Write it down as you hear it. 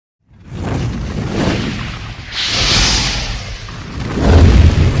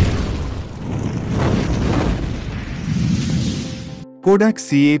KODAK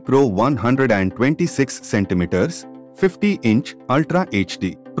CA-PRO5066cm, 50-inch Ultra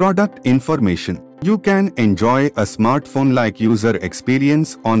HD. Product information. You can enjoy a smartphone-like user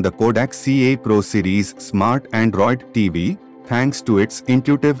experience on the KODAK CA-PRO series Smart Android TV, thanks to its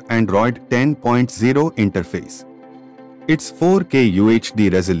intuitive Android 10.0 interface. Its 4K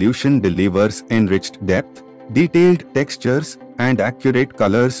UHD resolution delivers enriched depth, detailed textures, and accurate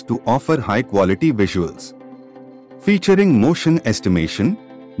colors to offer high-quality visuals. Featuring motion estimation,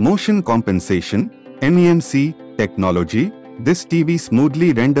 motion compensation, MEMC technology, this TV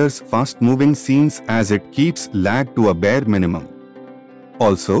smoothly renders fast-moving scenes as it keeps lag to a bare minimum.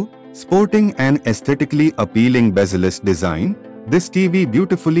 Also, sporting an aesthetically appealing bezel-less design, this TV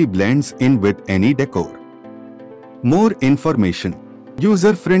beautifully blends in with any decor. More information.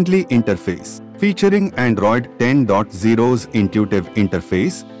 User-friendly interface. Featuring Android 10.0's intuitive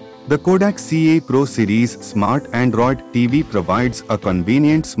interface, the KODAK CA-PRO series Smart Android TV provides a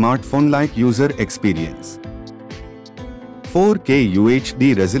convenient smartphone-like user experience. 4K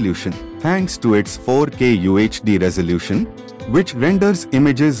UHD resolution. Thanks to its 4K UHD resolution, which renders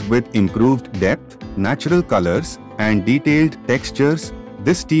images with improved depth, natural colors, and detailed textures,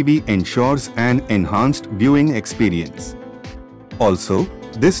 this TV ensures an enhanced viewing experience. Also,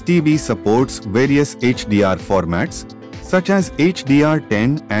 this TV supports various HDR formats, such as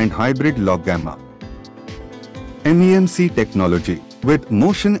HDR10 and hybrid log gamma. MEMC technology. With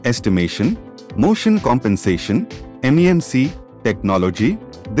motion estimation, motion compensation, MEMC technology,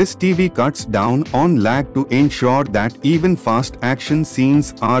 this TV cuts down on lag to ensure that even fast action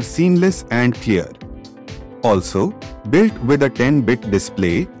scenes are seamless and clear. Also, built with a 10-bit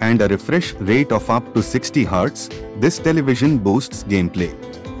display and a refresh rate of up to 60 Hz, this television boosts gameplay.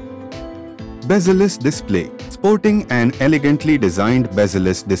 Bezel-less display. Sporting an elegantly designed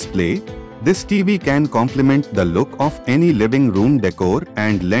bezel-less display, this TV can complement the look of any living room decor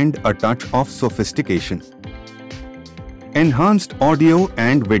and lend a touch of sophistication. Enhanced audio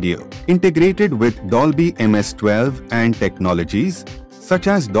and video. Integrated with Dolby MS12 and technologies such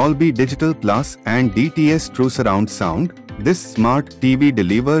as Dolby Digital Plus and DTS True Surround Sound, this smart TV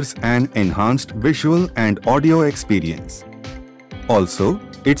delivers an enhanced visual and audio experience. Also,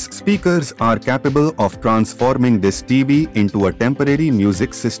 its speakers are capable of transforming this TV into a temporary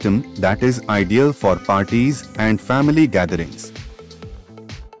music system that is ideal for parties and family gatherings.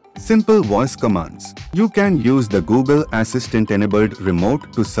 Simple voice commands. You can use the Google Assistant-enabled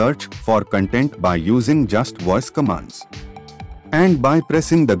remote to search for content by using just voice commands. And by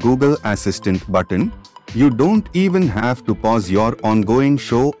pressing the Google Assistant button, you don't even have to pause your ongoing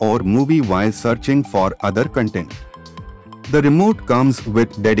show or movie while searching for other content. The remote comes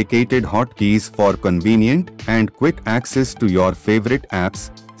with dedicated hotkeys for convenient and quick access to your favorite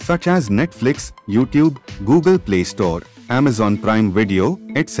apps such as Netflix, YouTube, Google Play Store, Amazon Prime Video,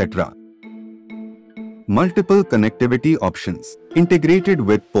 etc. Multiple connectivity options. Integrated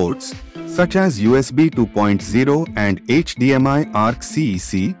with ports such as USB 2.0 and HDMI ARC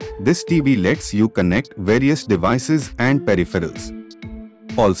CEC, this TV lets you connect various devices and peripherals.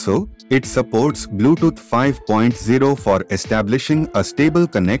 Also, it supports Bluetooth 5.0 for establishing a stable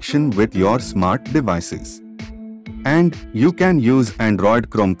connection with your smart devices. And you can use Android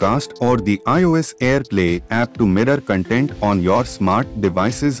Chromecast or the iOS AirPlay app to mirror content on your smart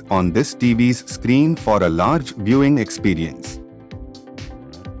devices on this TV's screen for a large viewing experience.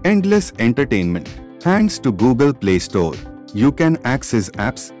 Endless entertainment. Thanks to Google Play Store, you can access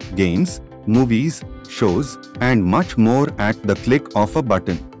apps, games, movies, shows, and much more at the click of a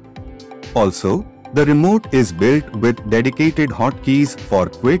button. Also, the remote is built with dedicated hotkeys for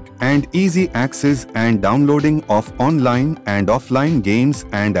quick and easy access and downloading of online and offline games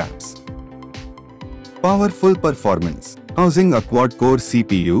and apps. Powerful performance. Housing a quad-core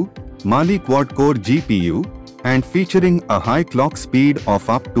CPU, Mali quad-core GPU, and featuring a high clock speed of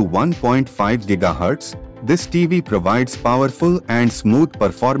up to 1.5 GHz, this TV provides powerful and smooth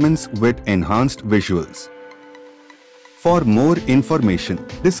performance with enhanced visuals. For more information,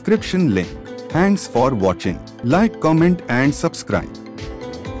 description link. Thanks for watching. Like, comment and subscribe.